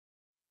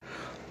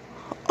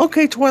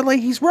Okay, Twilight,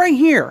 he's right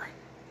here.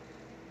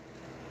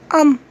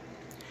 Oh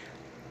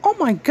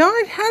my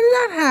god, how did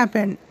that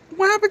happen?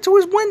 What happened to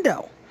his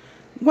window?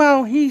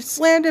 Well, he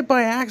slammed it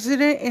by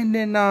accident and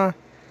then,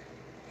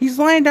 he's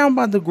lying down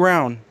by the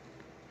ground.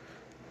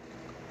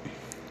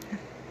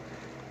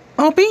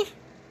 Opie?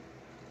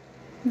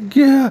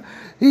 Gah,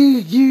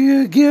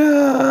 gah,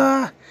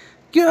 gah,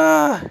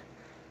 gah.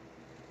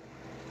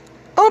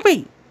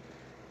 Opie!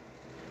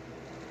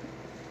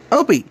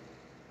 Opie!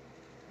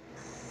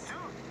 Dude,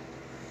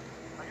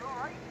 are you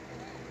alright?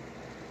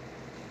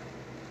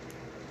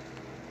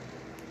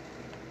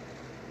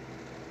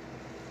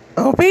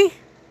 Opie?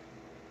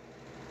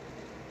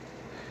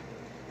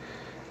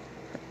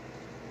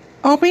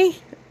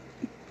 Opie?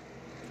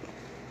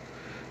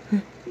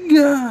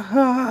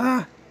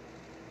 Gah!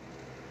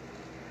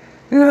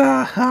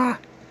 Gah!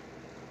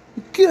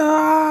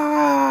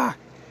 Gah!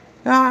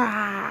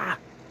 Ah!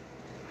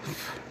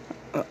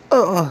 Uh,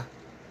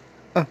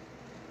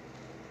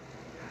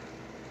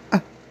 uh,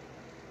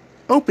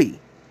 Opie!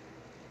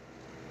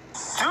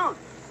 Dude,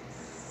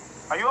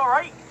 are you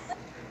alright?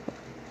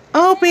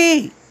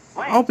 Opie!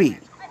 Wait. Opie!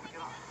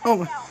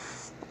 Oh,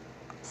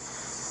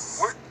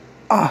 Where?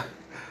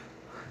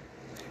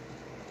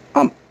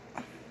 um,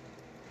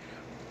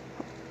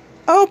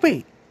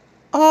 Opie!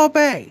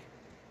 Opie!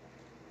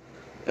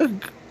 Uh, uh,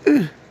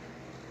 Come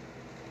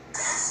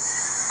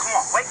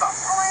on, wake up.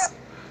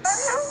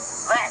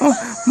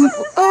 Lance.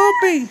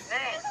 Opie!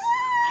 Hey,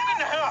 get in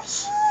the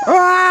house.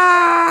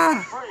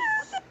 Ah!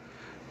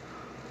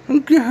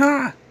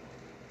 Gah!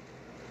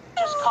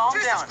 Just calm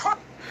down.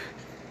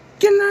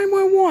 Get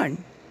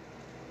 911!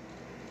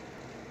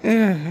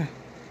 Uh,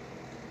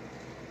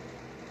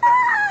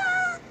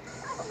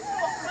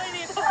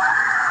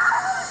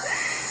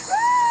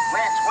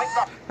 Lance, wake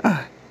up.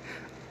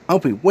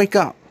 Opie, wake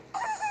up!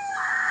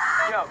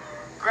 Yo,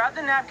 grab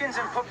the napkins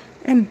and put...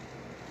 And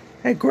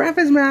hey, grab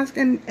his mask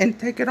and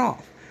take it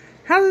off.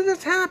 How did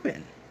this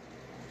happen?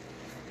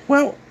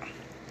 Well,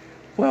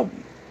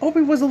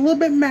 Opie was a little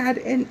bit mad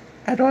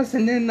at us,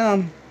 and then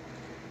and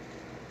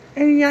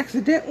he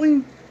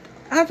accidentally,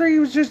 after he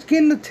was just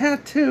getting the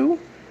tattoo,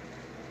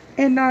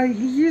 and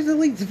he used the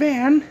lead's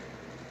van,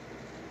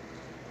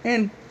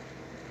 and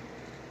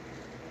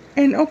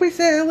Opie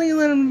said Ellie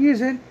let him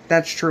use it.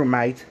 That's true,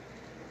 mate.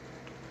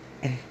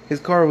 His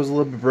car was a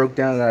little bit broke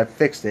down, and I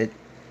fixed it.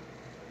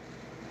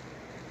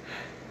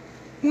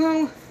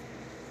 Well,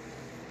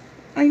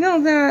 I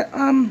know that,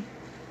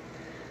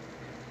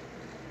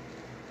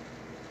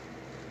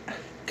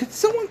 could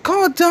someone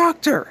call a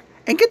doctor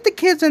and get the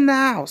kids in the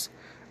house?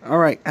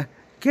 Alright,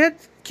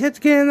 kids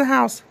get in the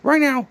house right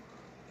now.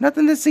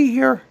 Nothing to see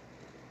here.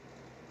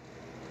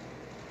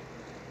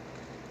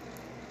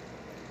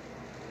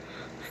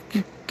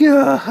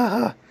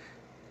 Gah.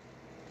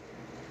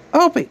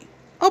 Opie,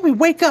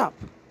 wake up.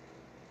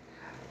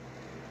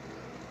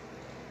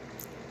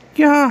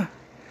 Yeah.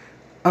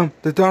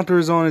 The doctor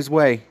is on his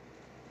way.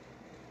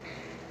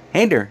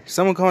 Hey there,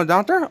 someone call a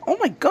doctor? Oh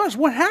my gosh,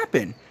 what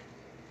happened?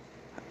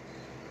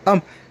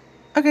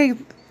 Okay,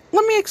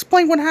 let me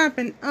explain what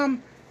happened.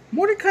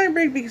 Mordecai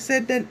Rigby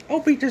said that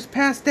Opie just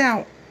passed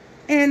out,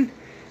 and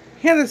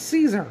he had a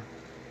seizure.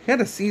 He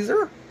had a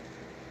seizure?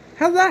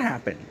 How did that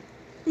happen?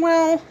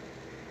 Well,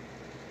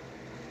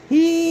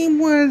 he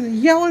was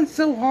yelling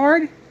so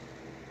hard,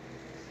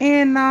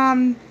 and,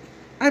 I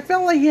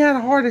felt like he had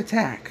a heart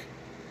attack.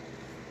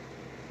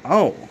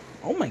 Oh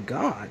my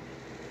god.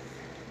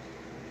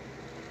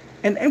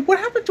 And what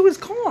happened to his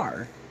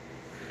car?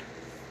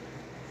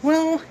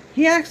 Well,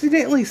 he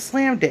accidentally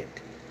slammed it.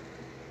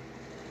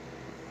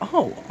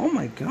 Oh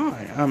my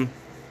god.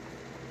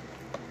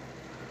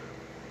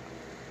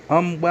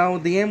 Well,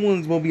 the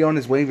ambulance will be on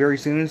its way very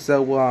soon,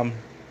 so,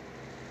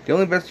 the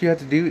only best you have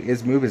to do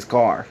is move his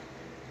car.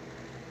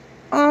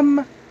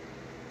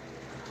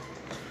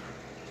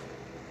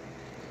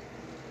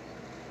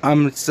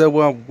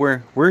 So,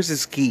 where's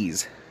his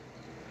keys?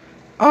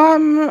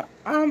 I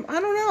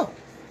don't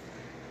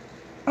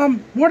know.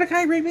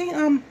 Mordecai Rigby,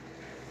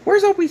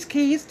 where's Opie's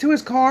keys to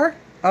his car?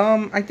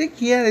 I think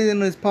he had it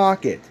in his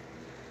pocket.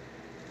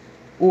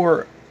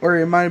 Or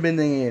it might have been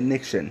the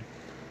ignition.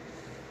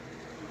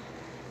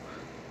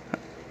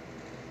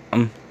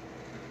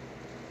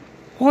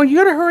 Well, you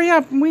gotta hurry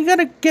up. We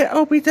gotta get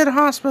Opie to the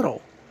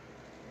hospital.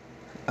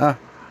 Yeah,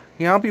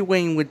 I'll be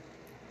waiting with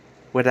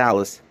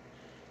Alice.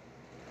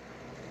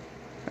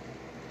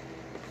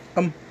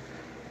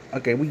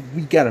 Okay, we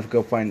gotta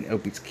go find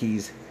Opie's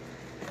keys.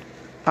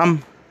 I'll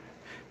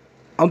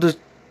just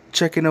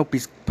check in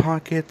Opie's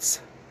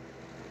pockets.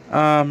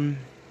 Not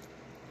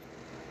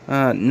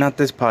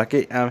this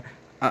pocket.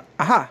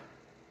 Aha!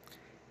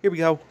 Here we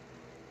go.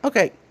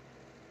 Okay.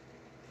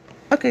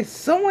 Okay,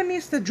 someone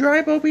needs to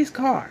drive Opie's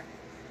car.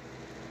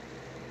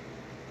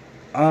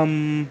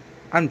 I'm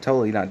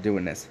totally not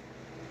doing this.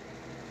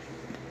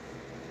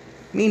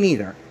 Me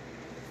neither.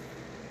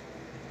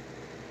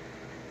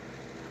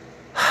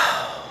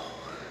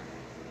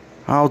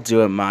 I'll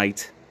do it,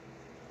 mate.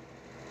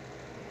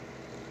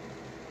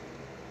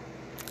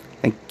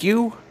 Thank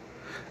you.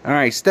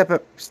 Alright, step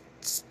up.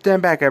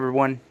 Stand back,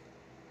 everyone.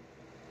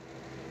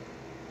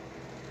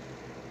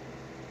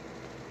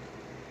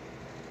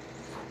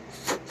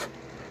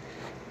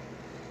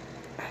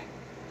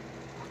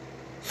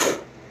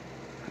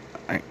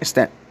 Alright,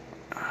 stand.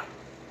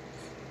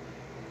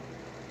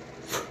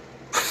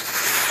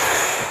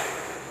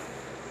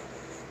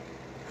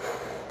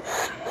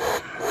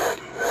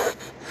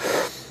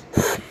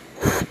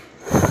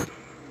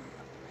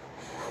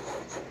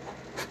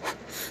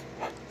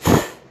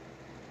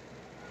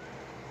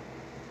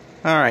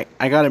 Alright,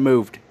 I got it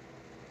moved.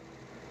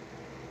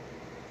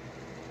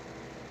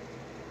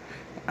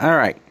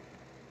 Alright.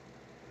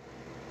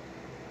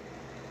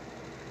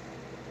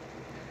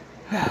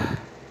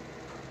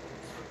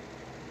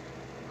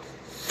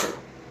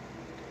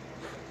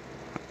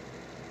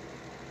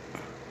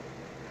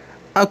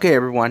 Okay,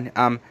 everyone.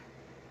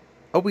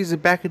 Opie's the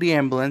back of the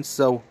ambulance,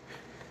 so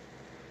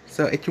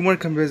if you want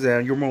to come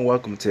visit, you're more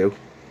welcome to.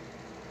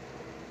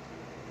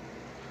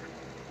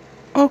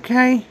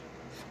 Okay.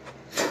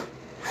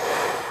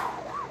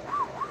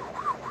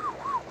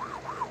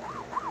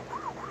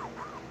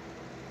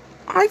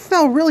 I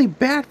felt really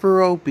bad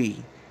for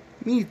Opie.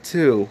 Me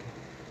too.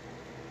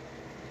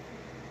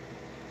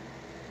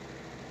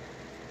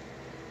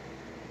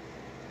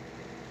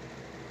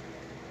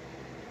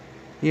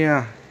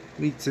 Yeah,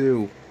 me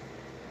too.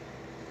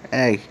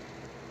 Hey,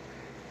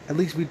 at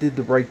least we did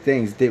the right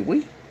things, did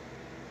we?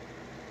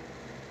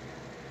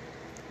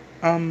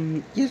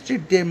 Yes, you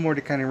did,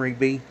 Mordecai and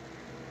Rigby.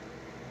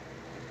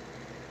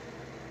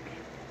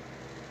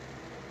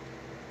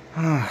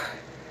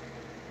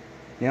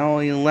 The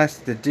only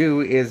left to do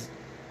is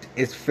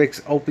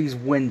fix Opie's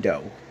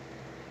window.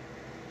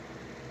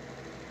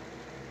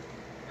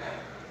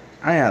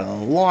 I had a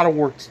lot of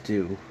work to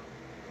do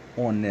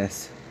on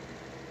this.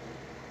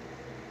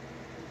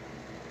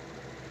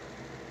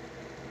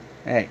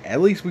 Hey,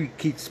 at least we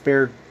keep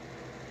spare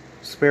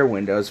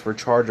windows for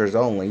chargers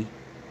only.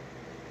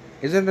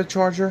 Is it a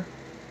charger?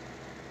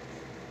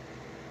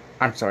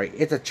 I'm sorry,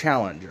 it's a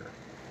Challenger.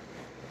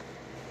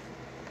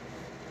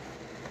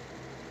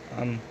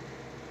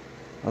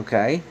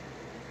 Okay.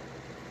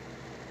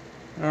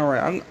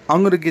 Alright,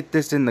 I'm gonna get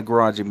this in the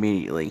garage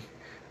immediately.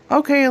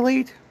 Okay,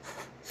 Elite.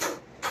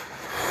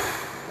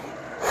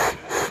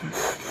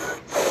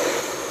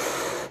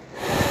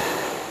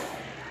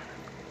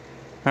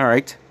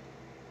 Alright.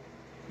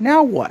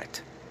 Now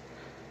what?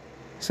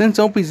 Since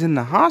Opie's in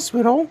the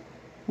hospital,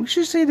 we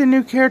should see the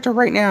new character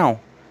right now.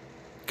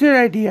 Good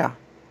idea.